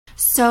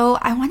So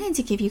I wanted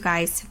to give you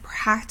guys some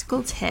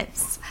practical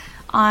tips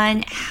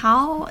on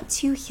how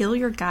to heal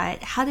your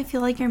gut, how to feel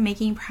like you're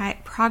making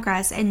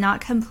progress and not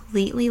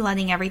completely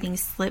letting everything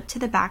slip to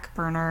the back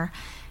burner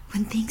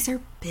when things are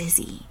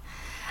busy.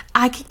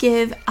 I could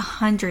give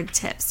 100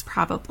 tips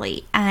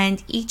probably,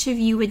 and each of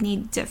you would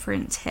need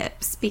different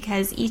tips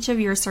because each of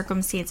your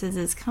circumstances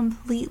is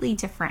completely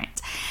different.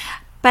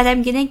 But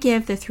I'm going to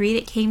give the 3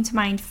 that came to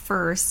mind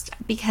first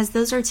because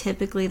those are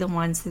typically the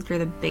ones that are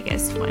the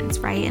biggest ones,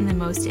 right? And the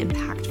most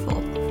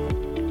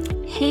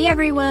impactful. Hey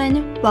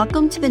everyone,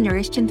 welcome to the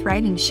Nourished and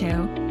Thriving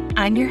Show.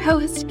 I'm your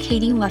host,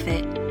 Katie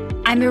Lovett.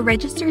 I'm a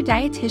registered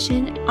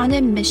dietitian on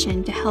a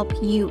mission to help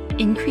you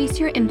increase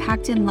your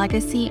impact and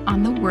legacy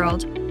on the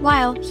world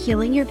while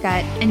healing your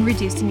gut and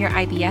reducing your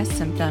IBS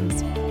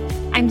symptoms.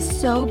 I'm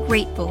so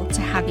grateful to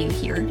have you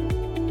here.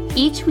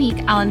 Each week,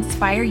 I'll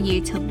inspire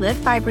you to live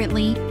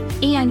vibrantly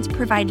and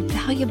provide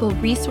valuable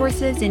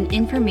resources and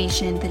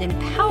information that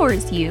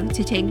empowers you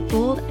to take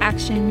bold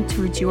action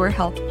towards your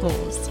health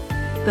goals.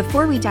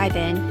 Before we dive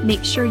in,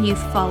 make sure you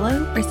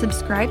follow or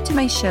subscribe to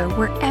my show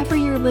wherever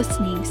you're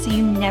listening so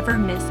you never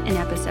miss an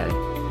episode.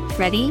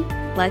 Ready?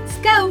 Let's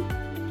go!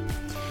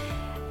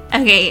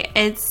 Okay,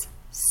 it's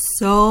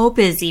so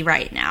busy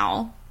right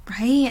now,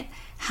 right?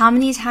 How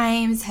many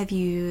times have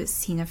you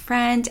seen a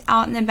friend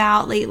out and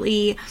about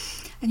lately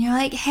and you're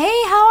like,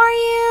 hey, how are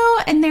you?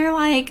 And they're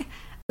like,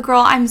 girl,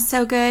 I'm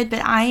so good,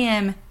 but I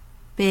am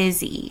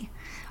busy.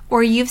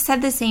 Or you've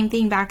said the same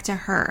thing back to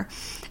her.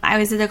 I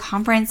was at a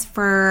conference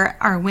for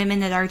our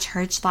women at our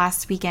church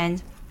last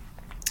weekend,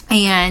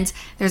 and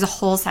there's a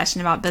whole session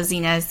about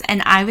busyness.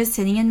 And I was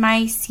sitting in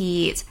my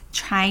seat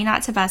trying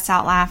not to bust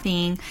out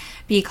laughing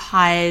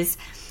because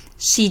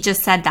she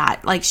just said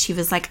that. Like, she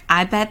was like,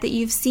 I bet that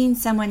you've seen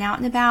someone out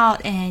and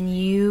about and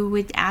you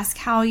would ask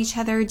how each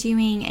other are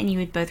doing and you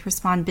would both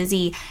respond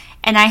busy.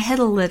 And I had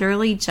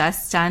literally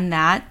just done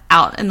that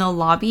out in the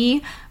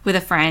lobby with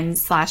a friend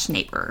 /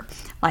 neighbor.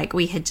 Like,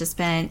 we had just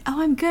been,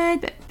 oh, I'm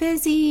good, but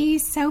busy,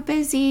 so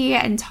busy,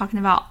 and talking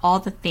about all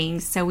the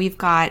things. So we've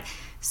got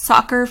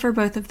soccer for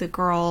both of the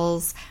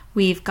girls.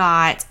 We've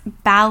got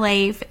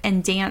ballet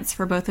and dance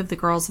for both of the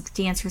girls with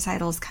dance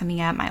recitals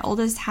coming up. My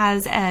oldest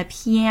has a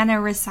piano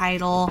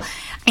recital,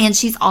 and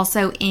she's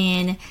also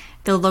in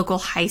the local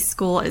high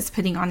school is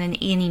putting on an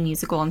Annie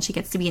musical, and she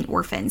gets to be an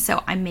orphan.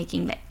 So I'm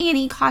making the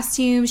Annie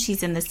costume.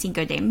 She's in the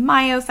Cinco de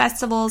Mayo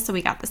festival, so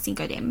we got the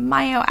Cinco de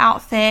Mayo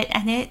outfit,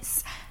 and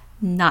it's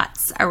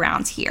nuts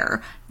around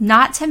here.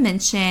 Not to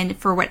mention,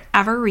 for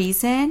whatever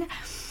reason,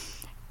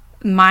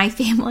 my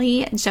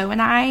family, Joe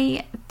and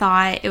I,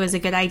 thought it was a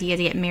good idea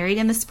to get married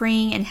in the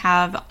spring and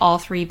have all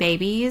 3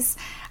 babies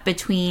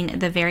between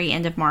the very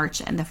end of March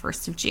and the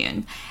 1st of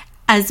June,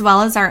 as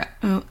well as our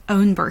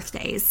own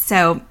birthdays.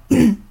 So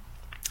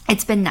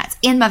it's been nuts.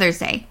 And Mother's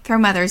Day. Throw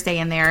Mother's Day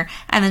in there.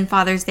 And then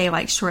Father's Day,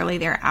 like, shortly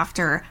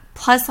thereafter.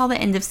 Plus all the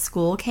end of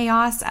school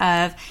chaos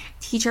of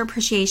teacher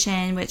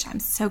appreciation, which I'm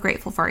so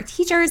grateful for our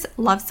teachers.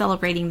 Love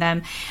celebrating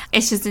them.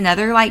 It's just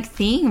another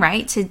thing,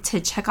 right? To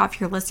check off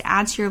your list,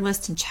 add to your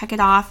list and check it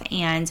off.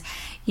 And,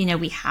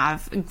 we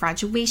have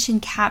graduation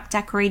cap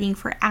decorating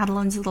for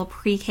Adeline's little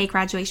pre-K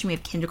graduation. We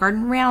have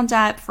kindergarten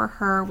roundup for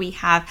her. We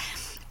have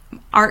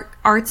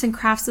arts and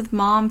crafts with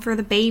mom for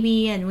the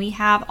baby, and we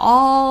have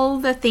all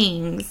the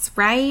things,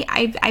 right?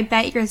 I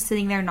bet you're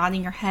sitting there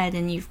nodding your head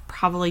and you're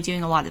probably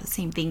doing a lot of the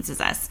same things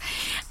as us.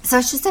 So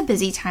it's just a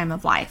busy time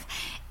of life.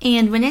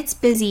 And when it's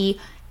busy,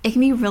 it can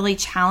be really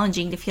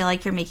challenging to feel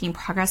like you're making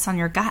progress on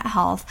your gut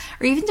health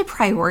or even to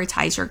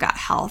prioritize your gut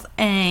health.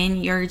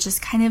 And you're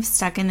just kind of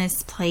stuck in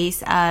this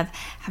place of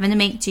having to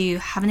make do,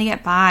 having to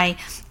get by.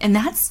 And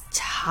that's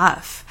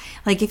tough.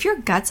 Like, if your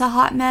gut's a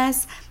hot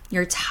mess,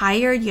 you're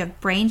tired, you have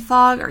brain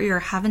fog, or you're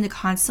having to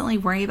constantly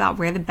worry about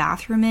where the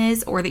bathroom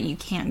is or that you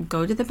can't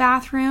go to the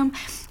bathroom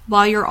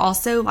while you're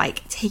also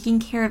taking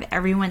care of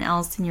everyone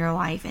else in your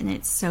life and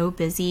it's so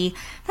busy,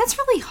 that's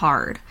really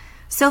hard.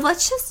 So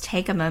let's just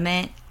take a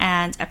moment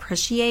and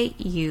appreciate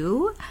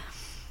you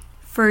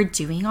for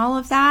doing all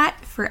of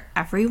that for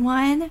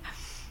everyone,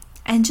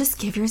 and just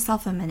give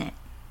yourself a minute.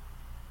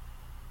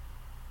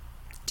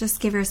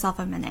 Just give yourself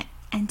a minute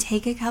and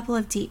take a couple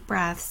of deep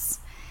breaths.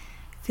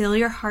 Feel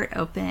your heart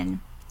open,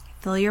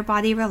 feel your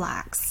body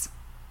relax,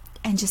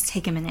 and just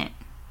take a minute.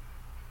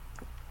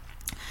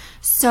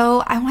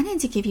 So I wanted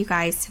to give you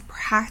guys some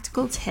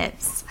practical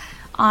tips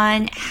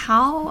on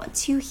how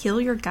to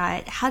heal your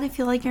gut, how to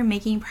feel like you're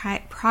making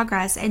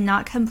progress and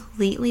not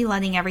completely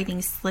letting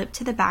everything slip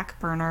to the back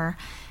burner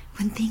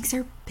when things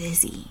are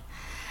busy.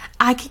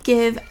 I could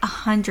give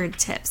 100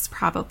 tips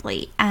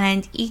probably,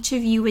 and each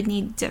of you would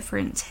need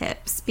different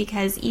tips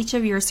because each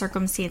of your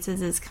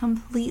circumstances is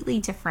completely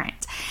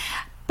different.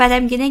 But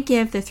I'm going to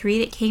give the 3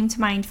 that came to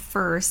mind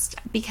first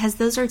because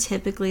those are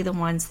typically the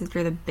ones that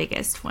are the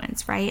biggest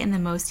ones, right? And the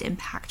most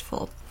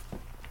impactful.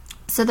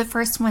 So the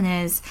first one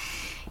is,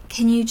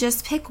 can you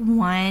just pick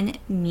one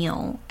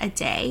meal a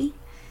day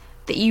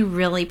that you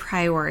really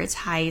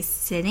prioritize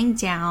sitting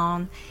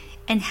down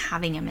and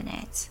having a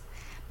minute?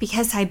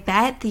 Because I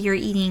bet that you're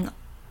eating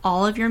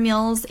all of your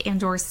meals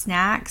and or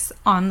snacks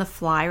on the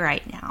fly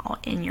right now,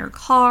 in your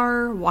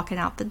car, walking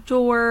out the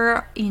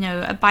door,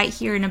 a bite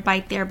here and a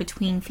bite there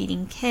between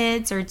feeding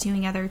kids or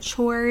doing other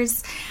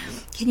chores.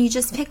 Can you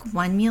just pick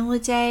one meal a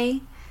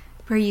day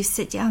where you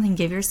sit down and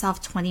give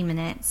yourself 20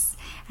 minutes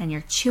and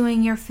you're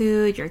chewing your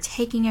food, you're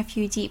taking a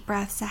few deep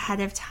breaths ahead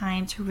of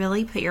time to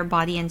really put your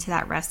body into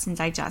that rest and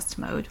digest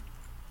mode?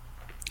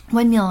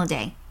 One meal a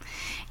day.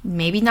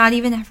 Maybe not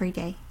even every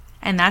day.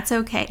 And that's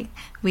okay.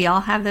 We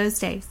all have those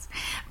days.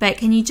 But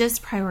can you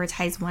just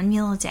prioritize one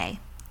meal a day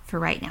for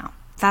right now?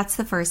 That's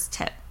the first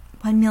tip.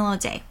 One meal a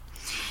day.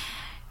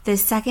 The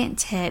second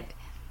tip,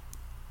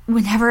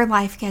 whenever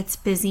life gets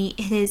busy,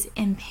 it is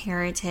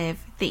imperative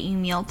that you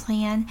meal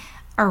plan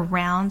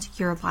around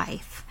your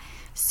life.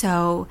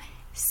 So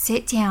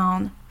sit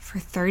down for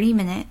 30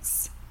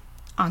 minutes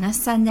on a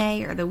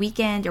Sunday or the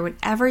weekend or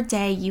whatever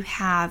day you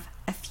have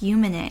a few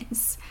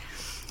minutes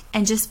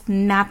and just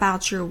map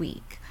out your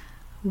week.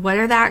 What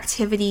are the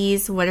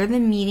activities? What are the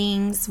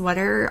meetings? What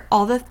are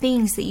all the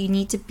things that you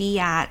need to be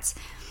at?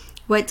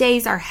 What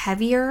days are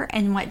heavier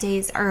and what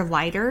days are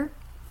lighter?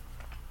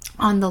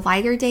 On the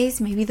lighter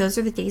days, maybe those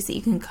are the days that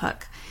you can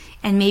cook.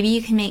 And maybe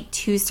you can make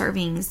 2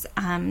 servings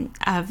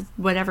of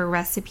whatever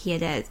recipe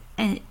it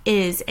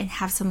is and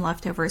have some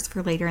leftovers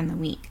for later in the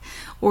week.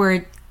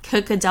 Or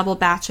cook a double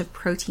batch of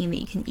protein that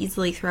you can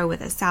easily throw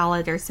with a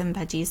salad or some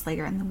veggies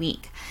later in the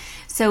week.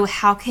 So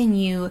how can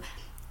you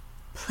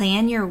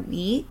plan your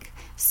week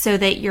so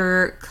that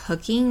you're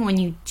cooking, when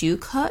you do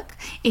cook,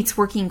 it's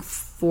working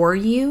for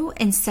you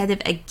instead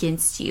of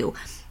against you?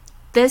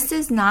 This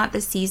is not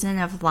the season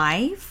of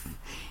life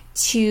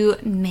to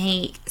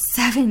make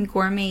 7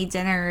 gourmet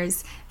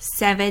dinners,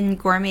 7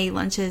 gourmet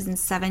lunches, and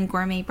 7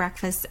 gourmet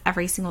breakfasts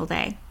every single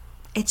day.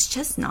 It's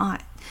just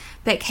not.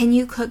 But can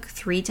you cook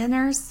 3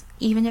 dinners,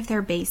 even if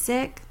they're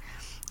basic,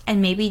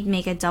 and maybe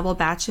make a double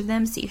batch of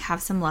them so you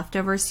have some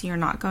leftovers so you're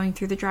not going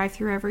through the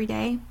drive-thru every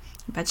day?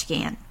 I bet you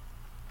can.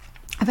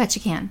 I bet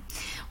you can.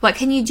 What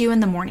can you do in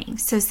the morning?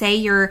 So say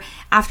your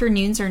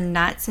afternoons are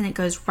nuts and it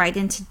goes right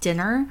into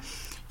dinner.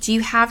 Do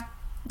you have,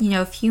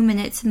 a few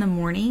minutes in the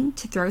morning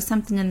to throw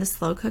something in the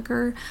slow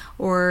cooker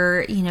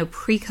or,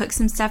 pre-cook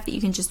some stuff that you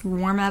can just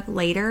warm up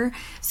later?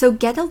 So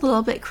get a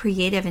little bit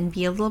creative and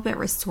be a little bit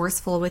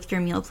resourceful with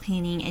your meal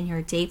planning and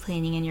your day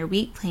planning and your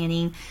week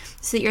planning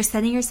so that you're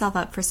setting yourself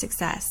up for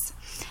success.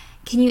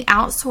 Can you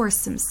outsource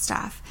some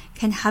stuff?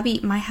 Can hubby,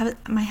 my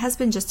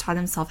husband just taught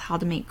himself how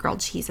to make grilled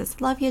cheeses.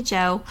 Love you,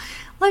 Joe,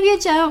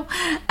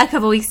 a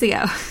couple weeks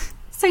ago.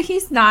 So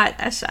he's not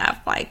a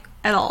chef,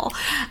 at all.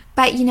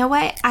 But you know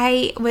what?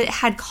 I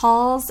had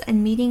calls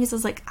and meetings. I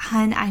was like,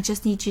 hun, I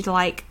just need you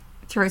to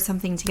throw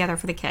something together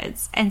for the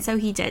kids. And so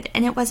he did.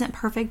 And it wasn't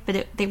perfect,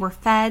 but they were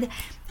fed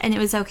and it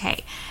was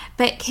okay.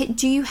 But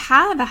do you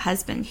have a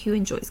husband who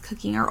enjoys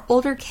cooking or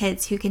older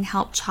kids who can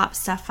help chop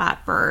stuff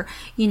up or,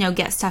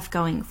 get stuff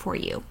going for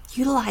you?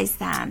 Utilize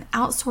them,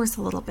 outsource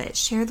a little bit,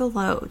 share the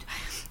load.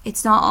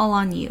 It's not all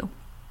on you.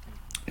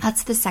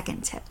 That's the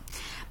second tip.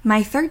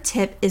 My third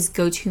tip is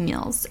go-to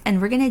meals, and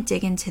we're going to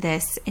dig into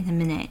this in a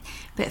minute.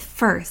 But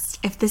first,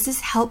 if this is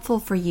helpful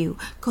for you,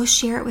 go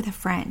share it with a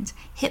friend.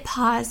 Hit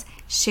pause,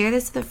 share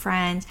this with a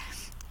friend.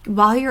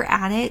 While you're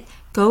at it,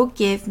 go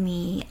give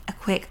me a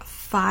quick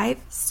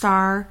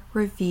 5-star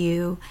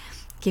review.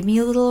 Give me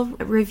a little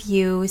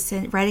review,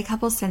 write a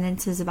couple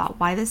sentences about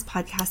why this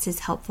podcast is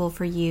helpful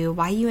for you,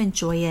 why you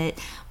enjoy it,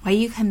 why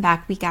you come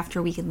back week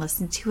after week and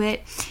listen to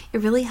it. It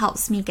really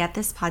helps me get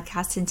this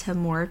podcast into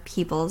more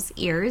people's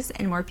ears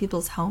and more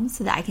people's homes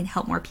so that I can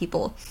help more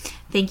people.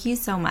 Thank you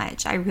so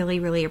much. I really,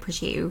 really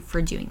appreciate you for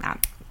doing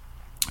that.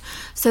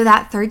 So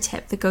that third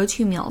tip, the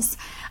go-to meals,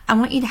 I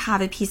want you to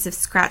have a piece of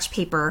scratch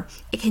paper.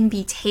 It can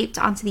be taped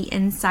onto the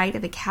inside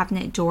of a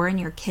cabinet door in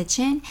your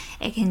kitchen.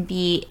 It can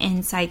be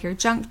inside your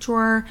junk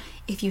drawer.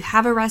 If you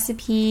have a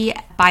recipe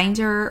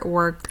binder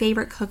or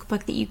favorite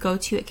cookbook that you go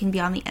to, it can be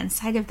on the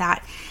inside of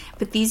that.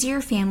 But these are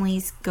your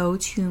family's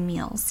go-to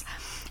meals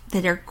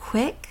that are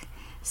quick,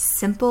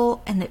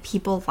 simple, and that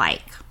people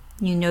like.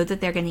 You know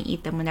that they're going to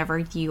eat them whenever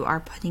you are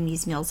putting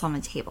these meals on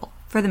the table,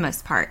 for the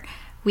most part.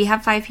 We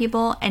have 5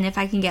 people, and if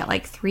I can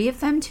get 3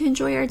 of them to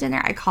enjoy our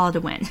dinner, I call it a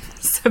win.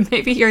 So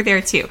maybe you're there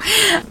too.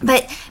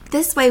 But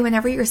this way,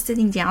 whenever you're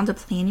sitting down to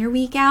plan your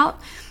week out,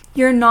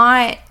 you're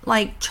not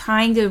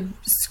trying to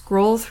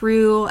scroll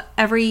through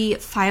every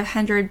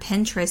 500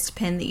 Pinterest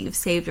pin that you've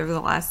saved over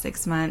the last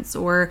 6 months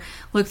or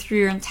look through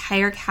your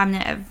entire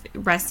cabinet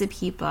of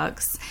recipe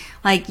books.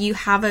 You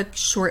have a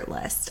short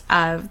list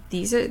of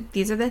these are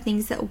the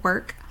things that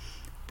work.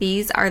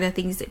 These are the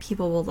things that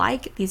people will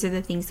like. These are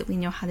the things that we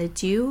know how to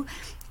do.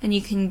 And you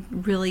can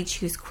really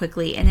choose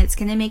quickly. And it's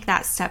going to make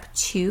that step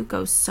 2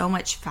 go so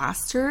much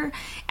faster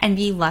and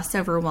be less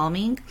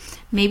overwhelming.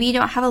 Maybe you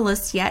don't have a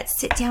list yet.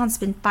 Sit down,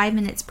 spend 5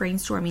 minutes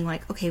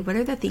brainstorming okay, what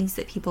are the things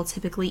that people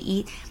typically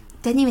eat?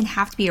 It doesn't even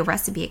have to be a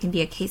recipe. It can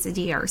be a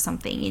quesadilla or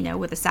something,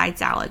 with a side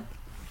salad.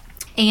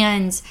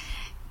 And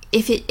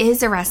if it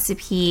is a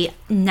recipe,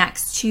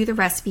 next to the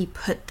recipe,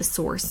 put the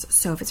source.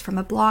 So if it's from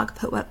a blog,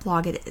 put what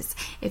blog it is.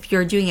 If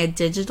you're doing a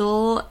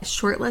digital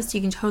short list,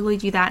 you can totally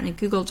do that in a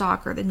Google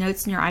Doc or the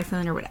notes in your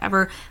iPhone or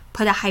whatever.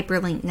 Put a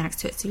hyperlink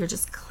next to it so you're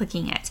just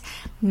clicking it.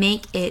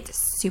 Make it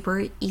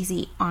super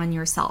easy on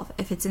yourself.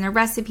 If it's in a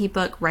recipe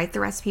book, write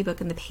the recipe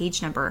book and the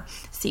page number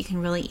so you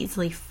can really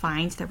easily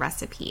find the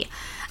recipe.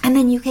 And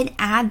then you can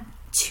add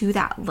to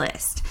that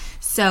list.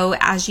 So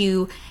as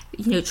you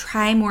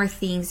try more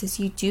things, as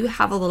you do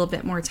have a little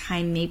bit more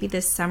time, maybe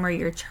this summer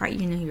you're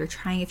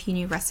trying a few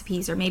new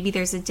recipes, or maybe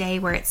there's a day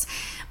where it's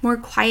more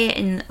quiet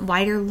and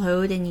lighter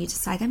load and you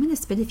decide, I'm going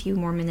to spend a few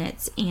more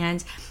minutes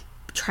and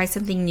try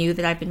something new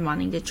that I've been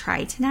wanting to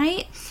try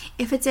tonight.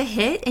 If it's a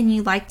hit and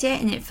you liked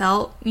it and it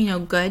felt,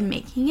 good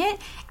making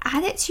it,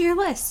 add it to your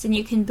list and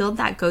you can build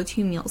that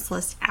go-to meals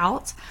list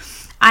out.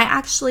 I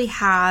actually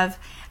have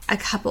a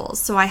couple.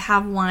 So I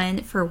have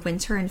one for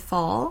winter and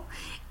fall,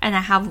 and I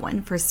have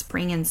one for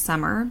spring and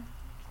summer.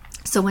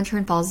 So winter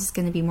and fall is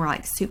going to be more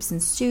like soups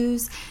and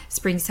stews.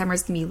 Spring, summer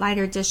is going to be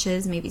lighter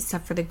dishes, maybe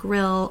stuff for the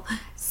grill,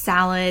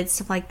 salads,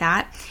 stuff like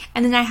that.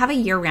 And then I have a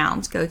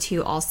year-round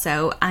go-to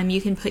also.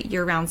 You can put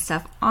year-round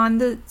stuff on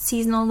the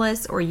seasonal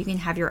list, or you can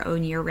have your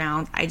own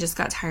year-round. I just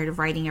got tired of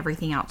writing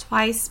everything out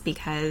twice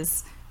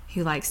because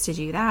who likes to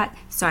do that?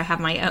 So I have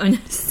my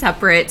own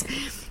separate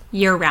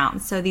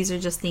year-round. So these are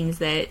just things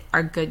that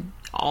are good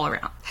all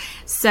around.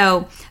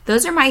 So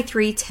those are my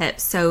 3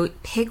 tips. So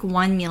pick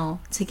one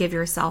meal to give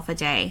yourself a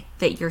day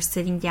that you're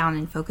sitting down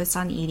and focused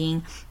on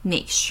eating.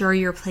 Make sure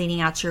you're planning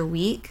out your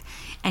week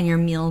and your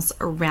meals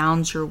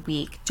around your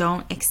week.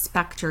 Don't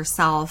expect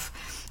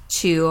yourself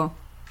to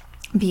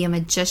be a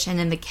magician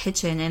in the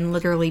kitchen and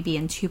literally be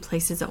in 2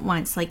 places at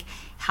once. Like,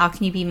 how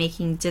can you be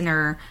making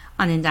dinner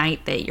on a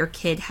night that your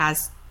kid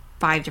has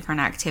 5 different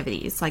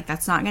activities? Like,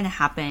 that's not going to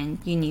happen.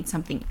 You need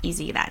something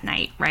easy that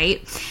night,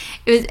 right?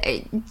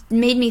 It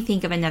made me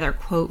think of another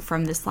quote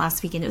from this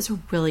last weekend. It was a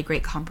really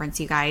great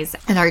conference, you guys,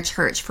 at our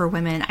church for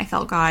women. I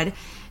felt God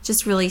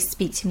just really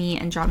speak to me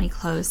and draw me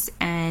close,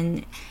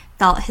 and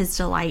felt his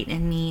delight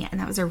in me. And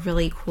that was a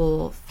really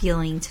cool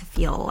feeling to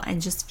feel,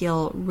 and just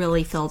feel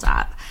really filled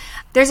up.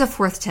 There's a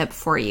 4th tip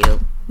for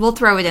you. We'll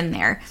throw it in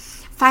there.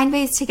 Find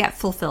ways to get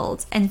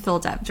fulfilled and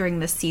filled up during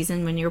this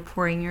season when you're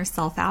pouring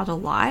yourself out a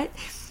lot.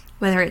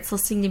 Whether it's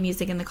listening to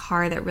music in the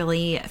car that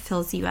really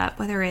fills you up,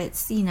 whether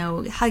it's,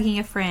 hugging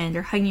a friend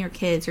or hugging your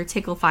kids or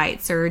tickle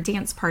fights or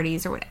dance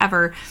parties or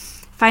whatever,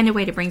 find a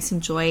way to bring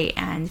some joy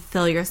and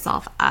fill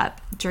yourself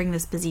up during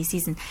this busy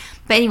season.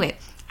 But anyway,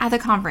 at the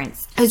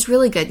conference, it was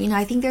really good.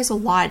 I think there's a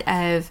lot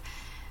of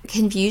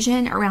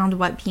confusion around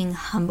what being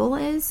humble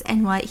is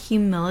and what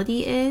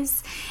humility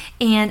is.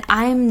 And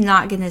I'm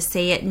not going to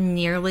say it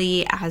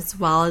nearly as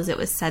well as it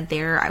was said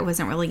there. I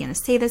wasn't really going to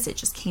say this. It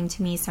just came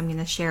to me, so I'm going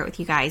to share it with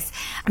you guys.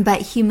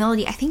 But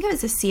humility, I think it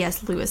was a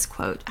C.S. Lewis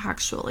quote,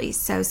 actually.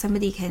 So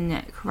somebody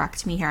can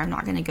correct me here. I'm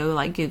not going to go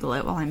Google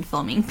it while I'm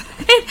filming. But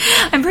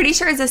I'm pretty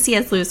sure it's a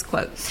C.S. Lewis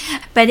quote.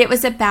 But it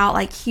was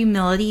about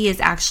humility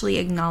is actually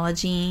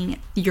acknowledging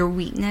your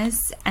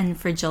weakness and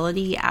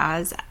fragility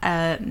as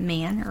a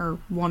man or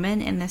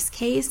woman in this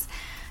case.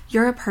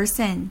 You're a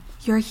person.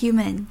 You're a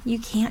human. You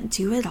can't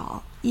do it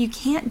all. You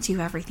can't do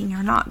everything.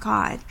 You're not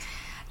God.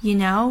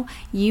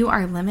 You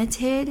are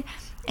limited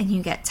and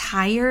you get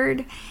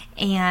tired,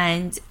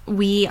 and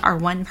we are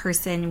one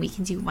person. We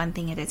can do one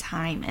thing at a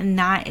time, and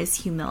that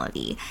is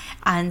humility.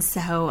 And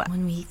so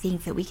when we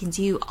think that we can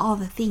do all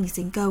the things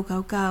and go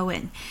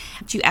and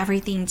do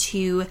everything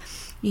to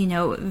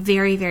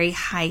very, very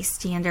high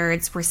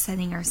standards, we're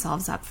setting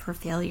ourselves up for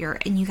failure.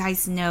 And you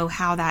guys know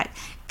how that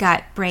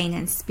gut, brain,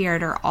 and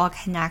spirit are all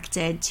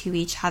connected to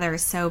each other.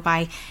 So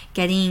by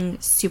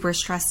getting super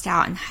stressed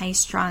out and high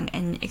strung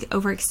and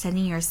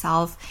overextending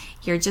yourself,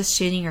 you're just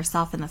shooting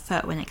yourself in the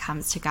foot when it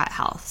comes to gut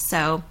health.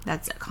 So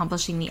that's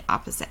accomplishing the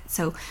opposite.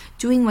 So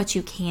doing what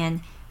you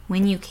can,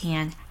 when you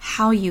can,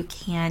 how you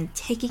can,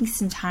 taking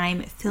some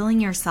time, filling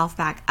yourself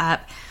back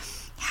up,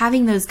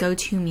 having those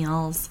go-to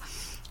meals,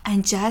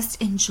 and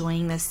just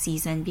enjoying this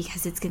season,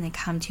 because it's going to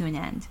come to an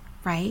end,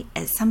 right?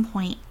 At some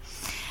point.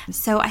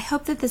 So I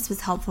hope that this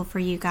was helpful for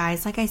you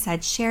guys. Like I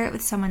said, share it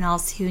with someone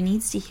else who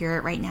needs to hear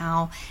it right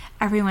now.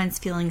 Everyone's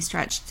feeling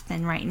stretched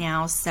thin right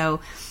now. So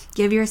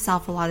give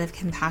yourself a lot of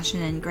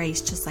compassion and grace,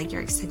 just like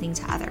you're extending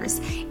to others.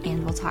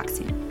 And we'll talk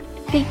soon.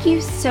 Thank you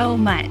so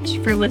much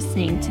for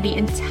listening to the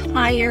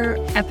entire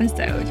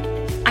episode.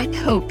 I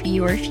hope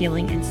you are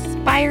feeling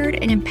inspired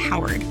and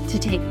empowered to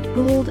take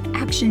bold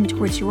action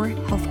towards your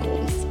health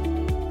goals.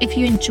 If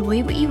you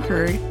enjoy what you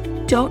heard,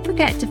 don't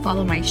forget to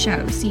follow my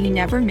show so you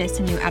never miss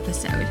a new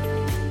episode.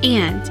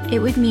 And it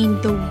would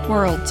mean the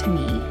world to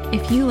me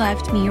if you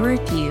left me a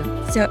review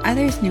so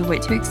others knew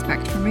what to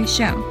expect from my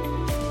show.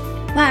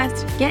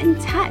 Last, get in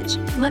touch.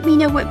 Let me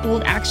know what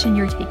bold action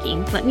you're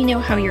taking. Let me know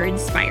how you're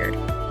inspired.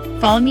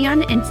 Follow me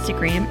on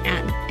Instagram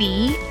at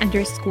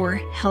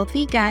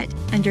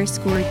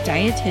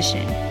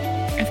the_healthygut_dietitian.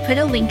 I've put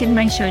a link in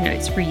my show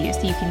notes for you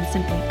so you can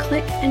simply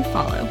click and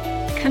follow.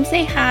 Come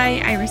say hi.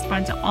 I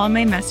respond to all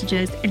my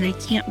messages, and I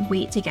can't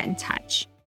wait to get in touch.